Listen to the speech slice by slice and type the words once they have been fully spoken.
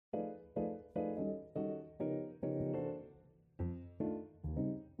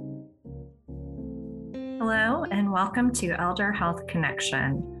Hello, and welcome to Elder Health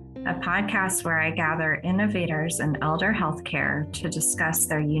Connection, a podcast where I gather innovators in elder healthcare to discuss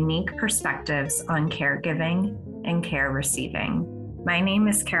their unique perspectives on caregiving and care receiving. My name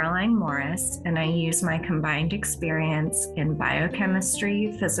is Caroline Morris, and I use my combined experience in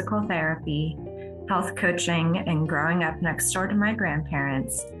biochemistry, physical therapy, health coaching, and growing up next door to my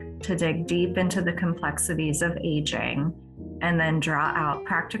grandparents to dig deep into the complexities of aging and then draw out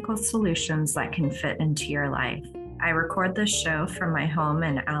practical solutions that can fit into your life. I record this show from my home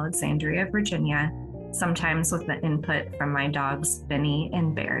in Alexandria, Virginia, sometimes with the input from my dogs, Benny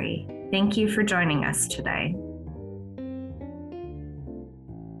and Barry. Thank you for joining us today.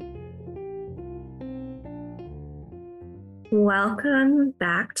 Welcome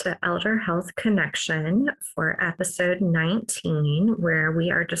back to Elder Health Connection for episode 19, where we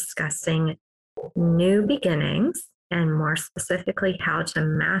are discussing new beginnings, and more specifically, how to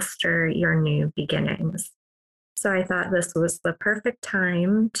master your new beginnings. So I thought this was the perfect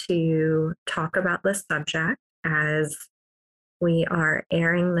time to talk about this subject, as we are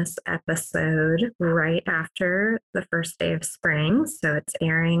airing this episode right after the first day of spring. So it's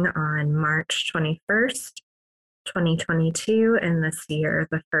airing on March 21st, 2022, and this year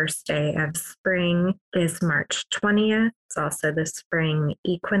the first day of spring is March 20th. It's also the spring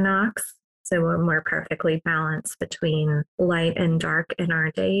equinox. So when we're perfectly balanced between light and dark in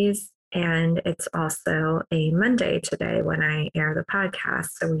our days. And it's also a Monday today when I air the podcast.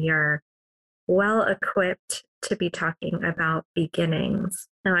 So we are well equipped to be talking about beginnings.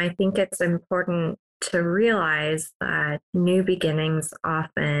 Now, I think it's important to realize that new beginnings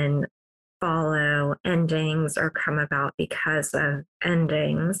often follow endings or come about because of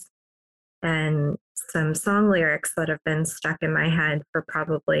endings. And some song lyrics that have been stuck in my head for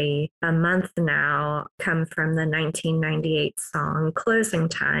probably a month now come from the 1998 song Closing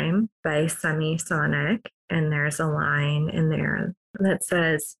Time by Semisonic. And there's a line in there that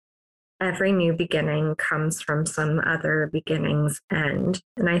says, "Every new beginning comes from some other beginning's end."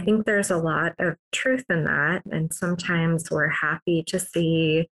 And I think there's a lot of truth in that. And sometimes we're happy to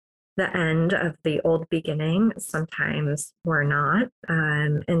see the end of the old beginning. Sometimes we're not.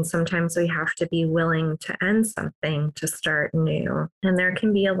 And sometimes we have to be willing to end something to start new. And there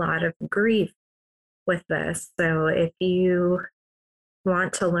can be a lot of grief with this. So if you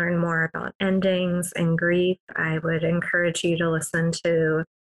want to learn more about endings and grief, I would encourage you to listen to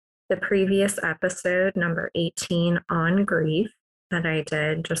the previous episode, number 18, on grief, that I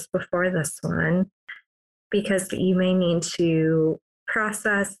did just before this one, because you may need to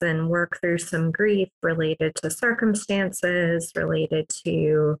process and work through some grief related to circumstances, related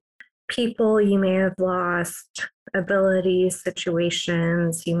to people you may have lost, abilities,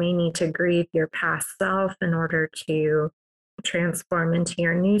 situations. You may need to grieve your past self in order to transform into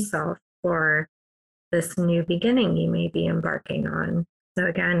your new self for this new beginning you may be embarking on. So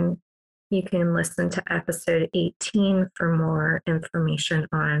again, you can listen to episode 18 for more information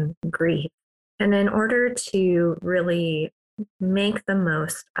on grief. And in order to really make the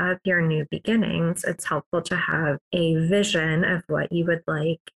most of your new beginnings, it's helpful to have a vision of what you would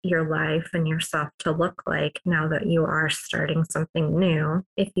like your life and yourself to look like now that you are starting something new.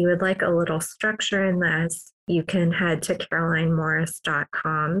 If you would like a little structure in this, you can head to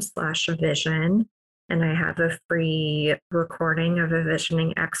carolinemorris.com/vision. And I have a free recording of a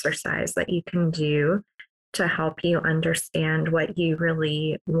visioning exercise that you can do to help you understand what you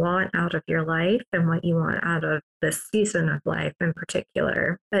really want out of your life and what you want out of this season of life in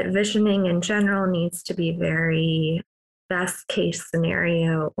particular. But visioning in general needs to be very best case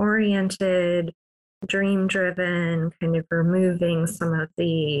scenario oriented, dream driven, kind of removing some of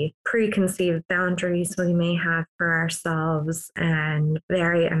the preconceived boundaries we may have for ourselves, and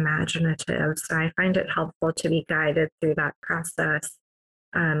very imaginative. So I find it helpful to be guided through that process,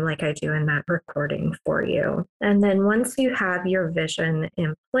 like I do in that recording for you. And then once you have your vision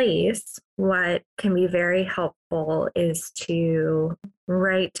in place, what can be very helpful is to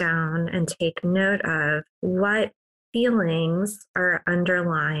write down and take note of what feelings are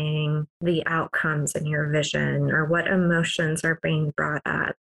underlying the outcomes in your vision, or what emotions are being brought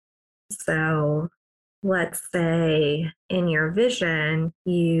up. So let's say in your vision,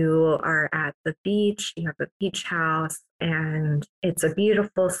 you are at the beach, you have a beach house, and it's a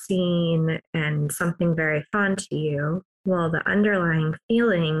beautiful scene and something very fun to you. Well, the underlying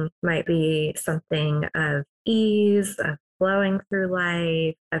feeling might be something of ease, of flowing through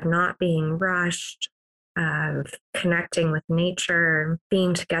life, of not being rushed, of connecting with nature,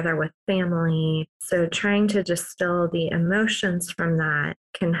 being together with family. So trying to distill the emotions from that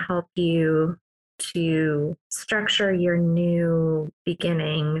can help you to structure your new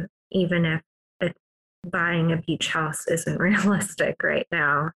beginning, even if buying a beach house isn't realistic right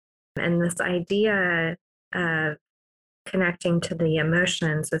now. And this idea of connecting to the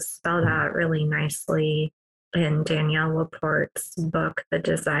emotions is spelled out really nicely in Danielle Laporte's book, The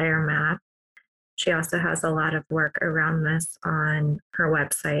Desire Map. She also has a lot of work around this on her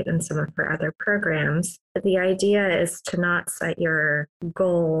website and some of her other programs. But the idea is to not set your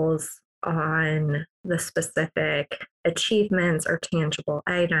goals on the specific achievements or tangible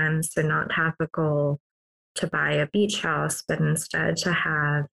items, to not have a goal to buy a beach house, but instead to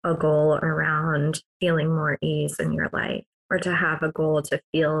have a goal around feeling more ease in your life, or to have a goal to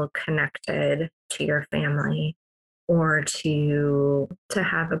feel connected to your family, or to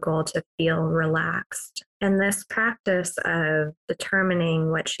have a goal to feel relaxed. And this practice of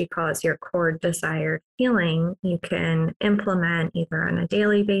determining what she calls your core desired feeling, you can implement either on a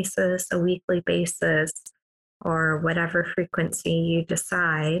daily basis, a weekly basis, or whatever frequency you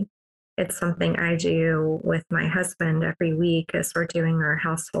decide. It's something I do with my husband every week as we're doing our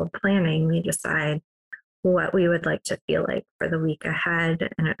household planning. We decide what we would like to feel like for the week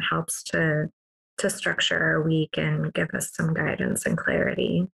ahead, and it helps to structure our week and give us some guidance and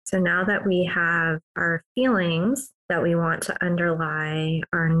clarity. So now that we have our feelings that we want to underlie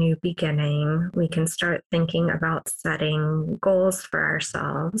our new beginning, we can start thinking about setting goals for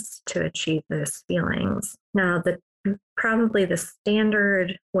ourselves to achieve those feelings. Now, probably the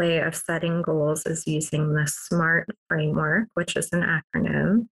standard way of setting goals is using the SMART framework, which is an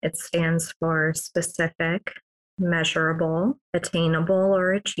acronym. It stands for specific, measurable, attainable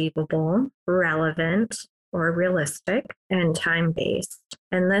or achievable, relevant or realistic, and time-based.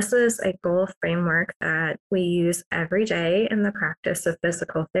 And this is a goal framework that we use every day in the practice of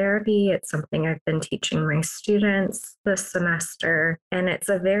physical therapy. It's something I've been teaching my students this semester, and it's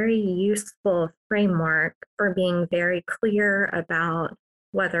a very useful framework for being very clear about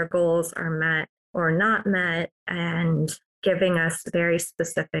whether goals are met or not met, and giving us very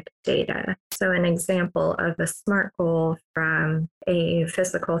specific data. So an example of a SMART goal from a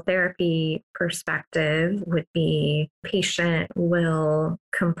physical therapy perspective would be patient will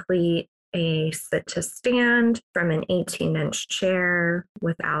complete a sit to stand from an 18-inch chair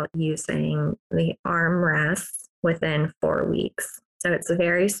without using the armrests within 4 weeks. So it's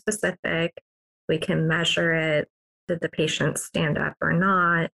very specific. We can measure it. Did the patient stand up or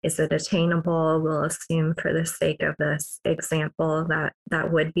not? Is it attainable? We'll assume for the sake of this example that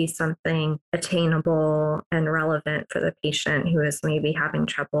that would be something attainable and relevant for the patient who is maybe having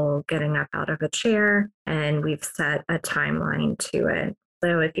trouble getting up out of a chair, and we've set a timeline to it.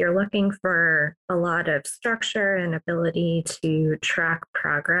 So if you're looking for a lot of structure and ability to track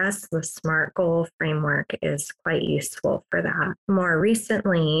progress, the SMART goal framework is quite useful for that. More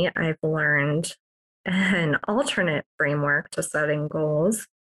recently, I've learned an alternate framework to setting goals.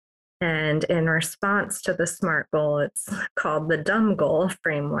 And in response to the SMART goal, it's called the DUMB goal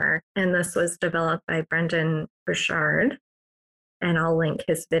framework. And this was developed by Brendan Burchard. And I'll link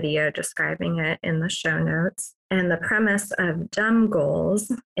his video describing it in the show notes. And the premise of DUMB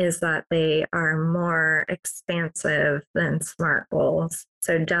goals is that they are more expansive than SMART goals.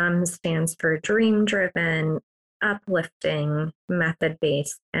 So DUMB stands for dream driven, uplifting,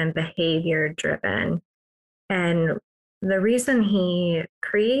 method-based, and behavior-driven. And the reason he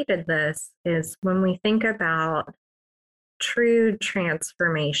created this is when we think about true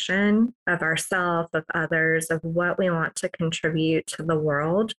transformation of ourselves, of others, of what we want to contribute to the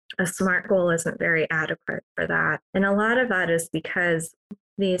world, a SMART goal isn't very adequate for that. And a lot of that is because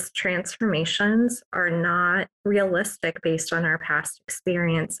these transformations are not realistic based on our past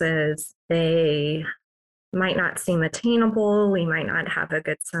experiences. They might not seem attainable. We might not have a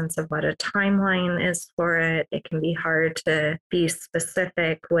good sense of what a timeline is for it. It can be hard to be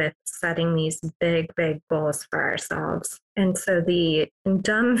specific with setting these big, big goals for ourselves. And so the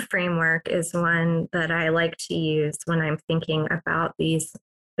DUMB framework is one that I like to use when I'm thinking about these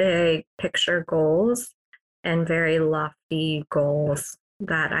big picture goals and very lofty goals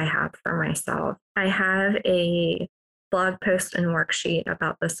that I have for myself. I have a blog post and worksheet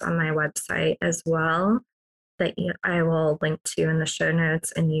about this on my website as well, that I will link to in the show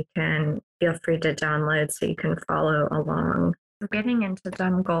notes, and you can feel free to download so you can follow along. Getting into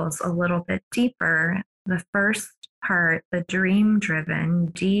DUMB goals a little bit deeper, the first part, the dream-driven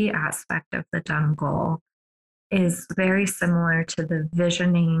D aspect of the DUMB goal, is very similar to the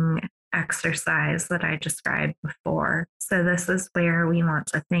visioning exercise that I described before. So this is where we want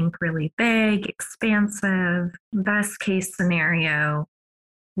to think really big, expansive, best case scenario.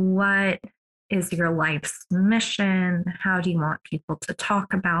 What is your life's mission? How do you want people to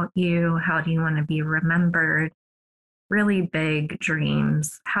talk about you? How do you want to be remembered? really big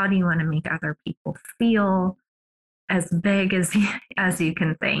dreams. How do you want to make other people feel? As big as as you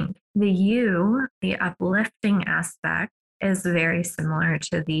can think. The you, the uplifting aspect, is very similar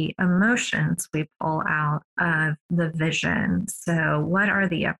to the emotions we pull out of the vision. So, what are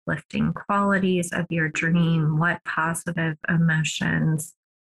the uplifting qualities of your dream? What positive emotions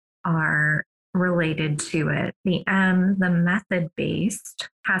are related to it? The M, the method based,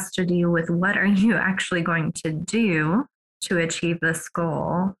 has to do with what are you actually going to do to achieve this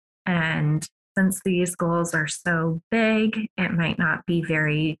goal? And since these goals are so big, it might not be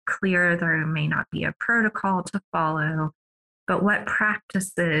very clear. There may not be a protocol to follow, but what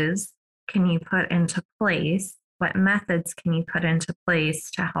practices can you put into place? What methods can you put into place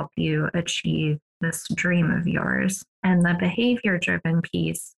to help you achieve this dream of yours? And the behavior driven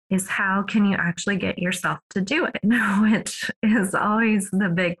piece is how can you actually get yourself to do it, which is always the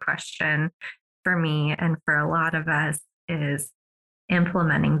big question for me and for a lot of us is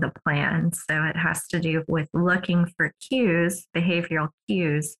implementing the plan. So it has to do with looking for cues, behavioral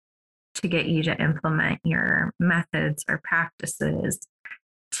cues, to get you to implement your methods or practices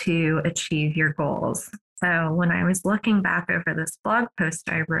to achieve your goals. So when I was looking back over this blog post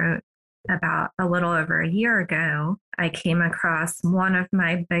I wrote about a little over a year ago, I came across one of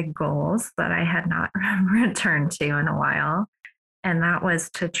my big goals that I had not returned to in a while. And that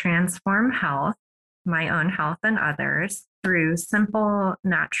was to transform health, my own health and others, through simple,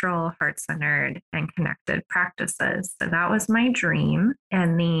 natural, heart centered, and connected practices. So that was my dream.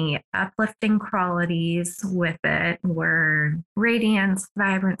 And the uplifting qualities with it were radiance,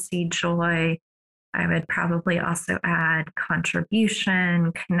 vibrancy, joy. I would probably also add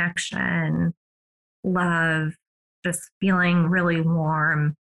contribution, connection, love, just feeling really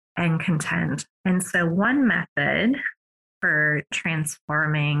warm and content. And so, one method for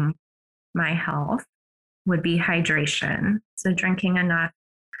transforming my health would be hydration. So, drinking enough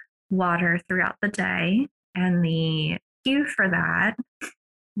water throughout the day. And the cue for that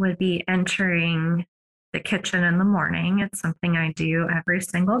would be entering the kitchen in the morning. It's something I do every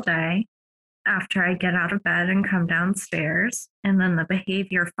single day after I get out of bed and come downstairs. And then the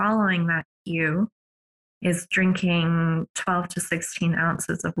behavior following that cue is drinking 12 to 16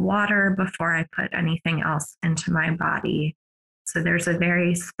 ounces of water before I put anything else into my body. So there's a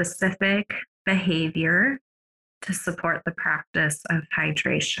very specific behavior to support the practice of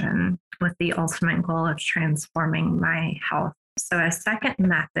hydration with the ultimate goal of transforming my health. So a second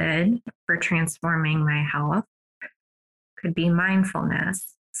method for transforming my health could be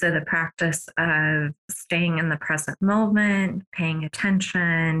mindfulness. So the practice of staying in the present moment, paying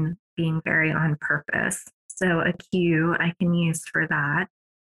attention, being very on purpose. So a cue I can use for that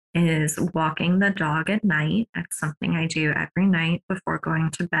is walking the dog at night. That's something I do every night before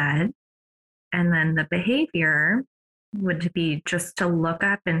going to bed. And then the behavior would be just to look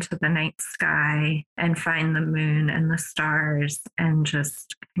up into the night sky and find the moon and the stars and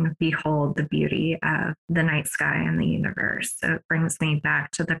just kind of behold the beauty of the night sky and the universe. So it brings me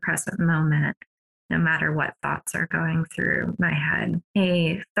back to the present moment, no matter what thoughts are going through my head.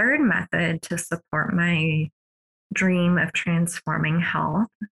 A third method to support my dream of transforming health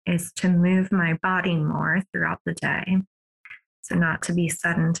is to move my body more throughout the day. So, not to be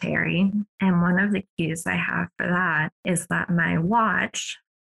sedentary. And one of the cues I have for that is that my watch,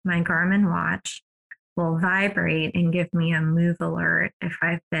 my Garmin watch, will vibrate and give me a move alert if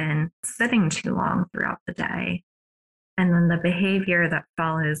I've been sitting too long throughout the day. And then the behavior that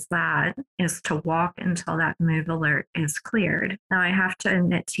follows that is to walk until that move alert is cleared. Now, I have to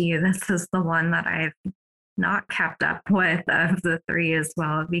admit to you, this is the one that I've not kept up with of the three as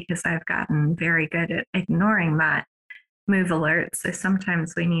well, because I've gotten very good at ignoring that move alert. So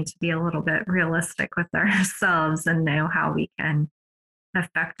sometimes we need to be a little bit realistic with ourselves and know how we can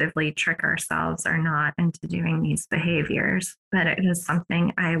effectively trick ourselves or not into doing these behaviors. But it is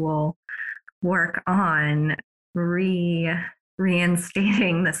something I will work on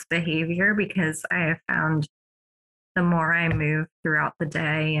reinstating this behavior, because I have found the more I move throughout the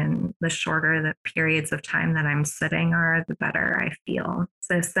day and the shorter the periods of time that I'm sitting are, the better I feel.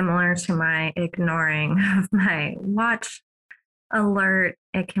 So similar to my ignoring of my watch alert,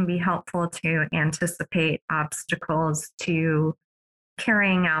 it can be helpful to anticipate obstacles to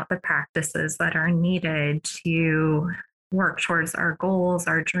carrying out the practices that are needed to work towards our goals,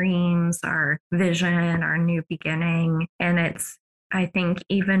 our dreams, our vision, our new beginning. And it's, I think,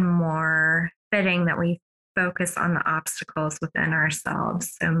 even more fitting that we focus on the obstacles within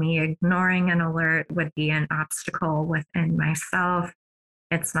ourselves. So, me ignoring an alert would be an obstacle within myself.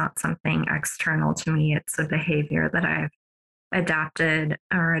 It's not something external to me, it's a behavior that I've adopted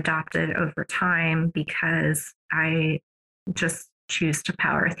over time because I just choose to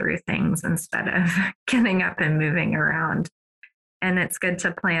power through things instead of getting up and moving around. And it's good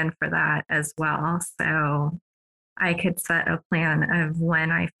to plan for that as well. So I could set a plan of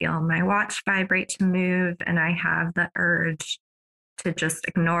when I feel my watch vibrate to move and I have the urge to just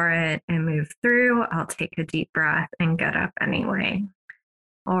ignore it and move through, I'll take a deep breath and get up anyway.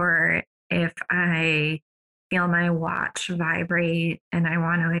 Or if I feel my watch vibrate and I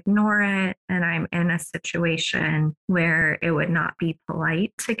want to ignore it, and I'm in a situation where it would not be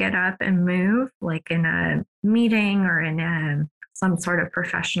polite to get up and move, like in a meeting or in some sort of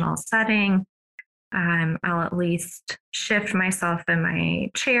professional setting, I'll at least shift myself in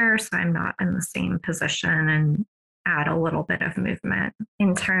my chair so I'm not in the same position and add a little bit of movement.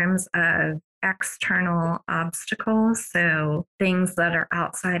 In terms of external obstacles, so things that are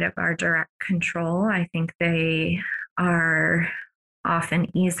outside of our direct control, I think they are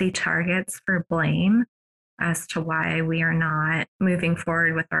often easy targets for blame as to why we are not moving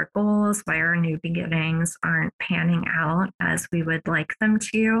forward with our goals, why our new beginnings aren't panning out as we would like them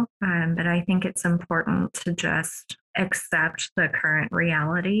to. But I think it's important to just accept the current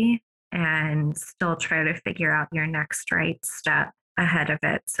reality and still try to figure out your next right step ahead of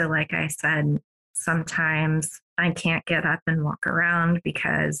it. So, like I said, sometimes I can't get up and walk around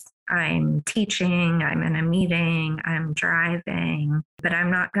because I'm teaching, I'm in a meeting, I'm driving, but I'm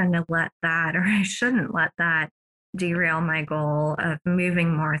not going to let that, or I shouldn't let that derail my goal of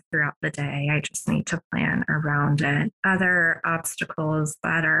moving more throughout the day. I just need to plan around it. Other obstacles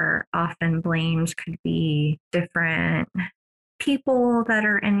that are often blamed could be different people that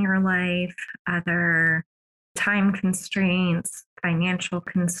are in your life, other time constraints, financial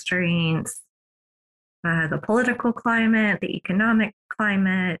constraints, the political climate, the economic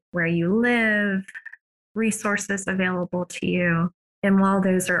climate, where you live, resources available to you. And while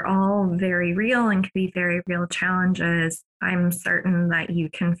those are all very real and can be very real challenges, I'm certain that you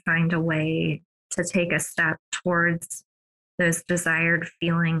can find a way to take a step towards those desired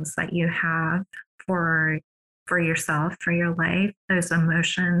feelings that you have for yourself, for your life, those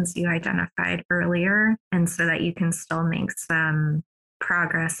emotions you identified earlier, and so that you can still make some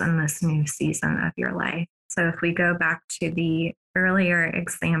progress in this new season of your life. So if we go back to the earlier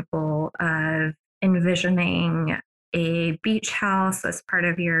example of envisioning a beach house as part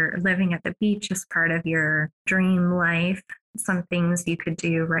of your living at the beach as part of your dream life, some things you could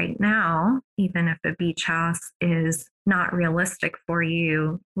do right now, even if a beach house is not realistic for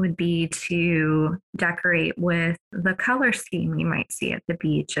you, would be to decorate with the color scheme you might see at the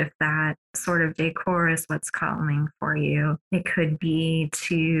beach if that sort of decor is what's calling for you. It could be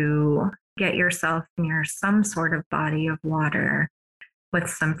to get yourself near some sort of body of water with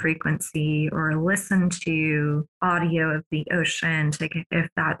some frequency, or listen to audio of the ocean if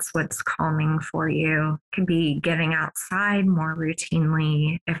that's what's calming for you. It could be getting outside more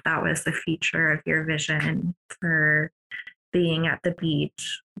routinely if that was a feature of your vision for being at the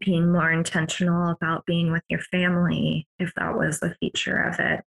beach, being more intentional about being with your family if that was a feature of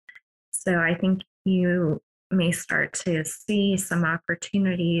it. So I think you may start to see some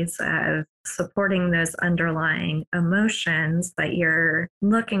opportunities of supporting those underlying emotions that you're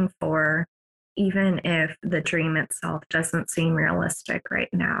looking for, even if the dream itself doesn't seem realistic right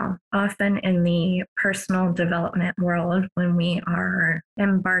now. Often in the personal development world, when we are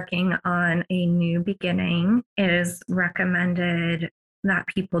embarking on a new beginning, it is recommended that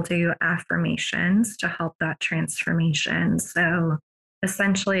people do affirmations to help that transformation. So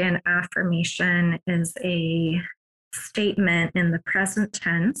essentially, an affirmation is a statement in the present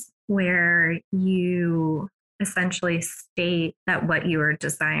tense where you essentially state that what you are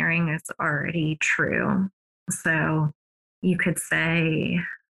desiring is already true. So you could say,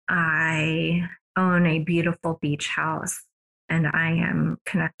 I own a beautiful beach house and I am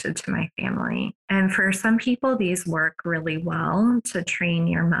connected to my family. And for some people, these work really well to train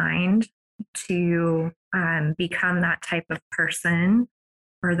your mind to become that type of person,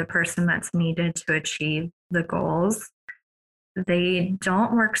 or the person that's needed to achieve the goals. They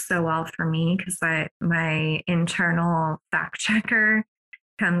don't work so well for me because my internal fact checker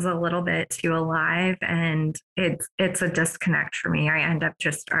comes a little bit too alive, and it's a disconnect for me. I end up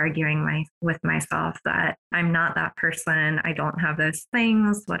just arguing with myself that I'm not that person. I don't have those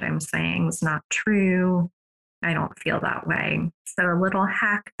things. What I'm saying is not true. I don't feel that way. So a little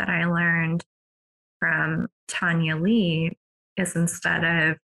hack that I learned from Tanya Lee is, instead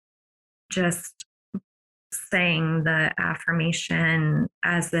of just saying the affirmation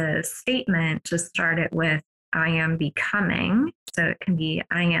as a statement, to start it with, I am becoming. So it can be,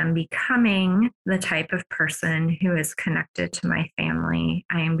 I am becoming the type of person who is connected to my family.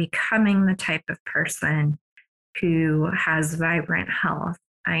 I am becoming the type of person who has vibrant health.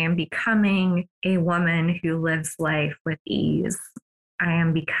 I am becoming a woman who lives life with ease. I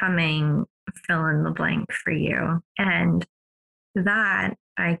am becoming fill in the blank for you. And that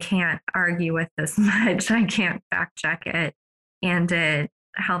I can't argue with this much. I can't fact check it. And it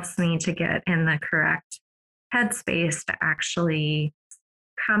helps me to get in the correct headspace to actually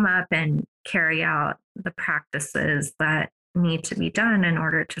come up and carry out the practices that need to be done in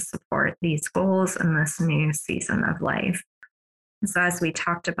order to support these goals in this new season of life. So, as we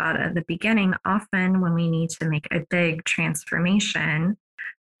talked about at the beginning, often when we need to make a big transformation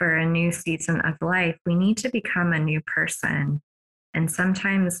for a new season of life, we need to become a new person. And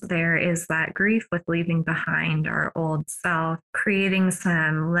sometimes there is that grief with leaving behind our old self. Creating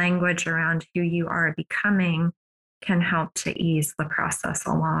some language around who you are becoming can help to ease the process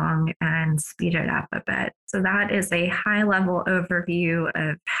along and speed it up a bit. So that is a high level overview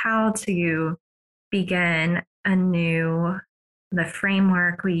of how to begin the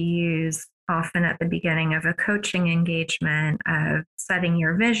framework we use often at the beginning of a coaching engagement of setting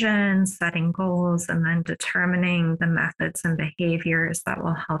your vision, setting goals, and then determining the methods and behaviors that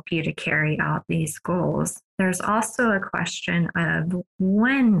will help you to carry out these goals. There's also a question of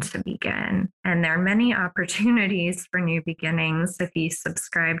when to begin. And there are many opportunities for new beginnings. If you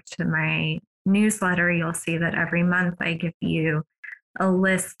subscribe to my newsletter, you'll see that every month I give you a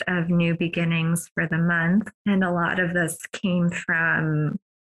list of new beginnings for the month. And a lot of this came from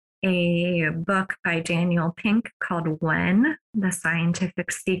a book by Daniel Pink called When: The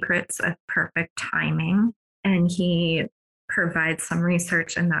Scientific Secrets of Perfect Timing. And he provides some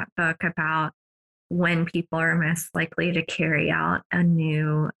research in that book about when people are most likely to carry out a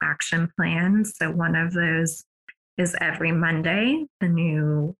new action plan. So one of those is every Monday, the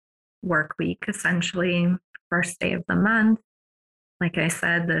new work week, essentially, first day of the month. Like I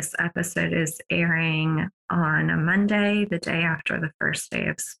said, this episode is airing on a Monday, the day after the first day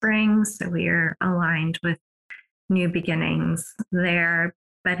of spring. So we are aligned with new beginnings there.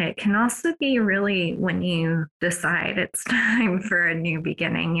 But it can also be really when you decide it's time for a new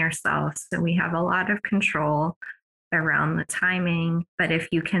beginning yourself. So we have a lot of control around the timing. But if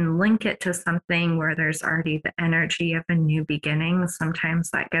you can link it to something where there's already the energy of a new beginning,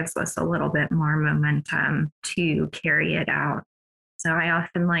 sometimes that gives us a little bit more momentum to carry it out. So I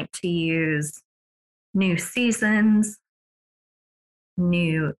often like to use new seasons, a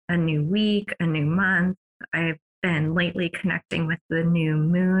new week, a new month. I've been lately connecting with the new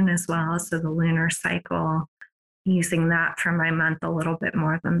moon as well. So the lunar cycle, using that for my month a little bit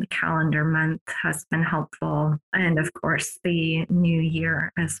more than the calendar month has been helpful. And of course, the new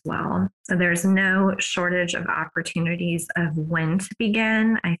year as well. So there's no shortage of opportunities of when to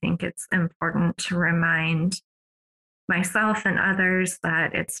begin. I think it's important to remind myself and others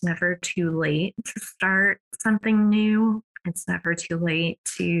that it's never too late to start something new. It's never too late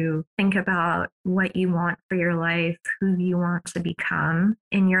to think about what you want for your life, who you want to become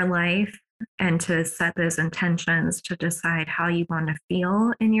in your life, and to set those intentions to decide how you want to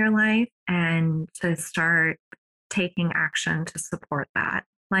feel in your life and to start taking action to support that.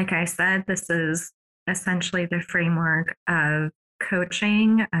 Like I said, this is essentially the framework of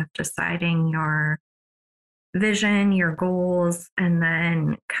coaching, of deciding your vision, your goals, and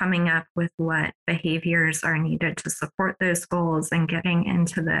then coming up with what behaviors are needed to support those goals and getting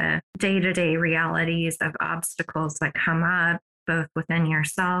into the day-to-day realities of obstacles that come up, both within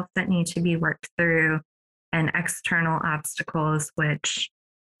yourself that need to be worked through and external obstacles, which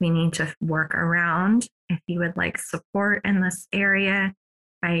we need to work around. If you would like support in this area,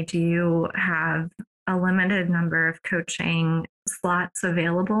 I do have a limited number of coaching slots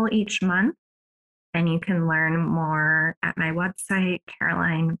available each month. And you can learn more at my website,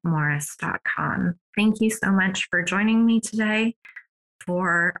 carolinemorris.com. Thank you so much for joining me today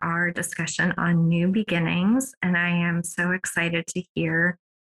for our discussion on new beginnings. And I am so excited to hear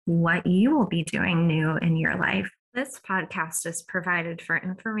what you will be doing new in your life. This podcast is provided for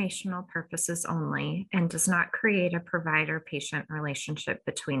informational purposes only and does not create a provider-patient relationship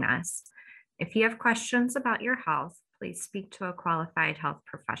between us. If you have questions about your health, please speak to a qualified health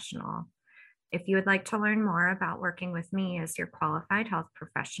professional. If you would like to learn more about working with me as your qualified health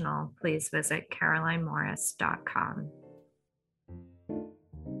professional, please visit carolinemorris.com.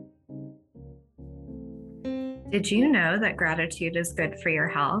 Did you know that gratitude is good for your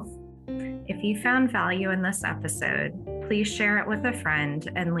health? If you found value in this episode, please share it with a friend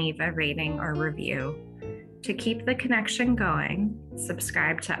and leave a rating or review. To keep the connection going,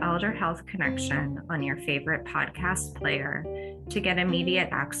 subscribe to Elder Health Connection on your favorite podcast player to get immediate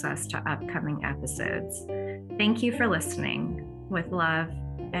access to upcoming episodes. Thank you for listening. With love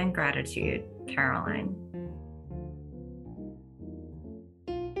and gratitude, Caroline.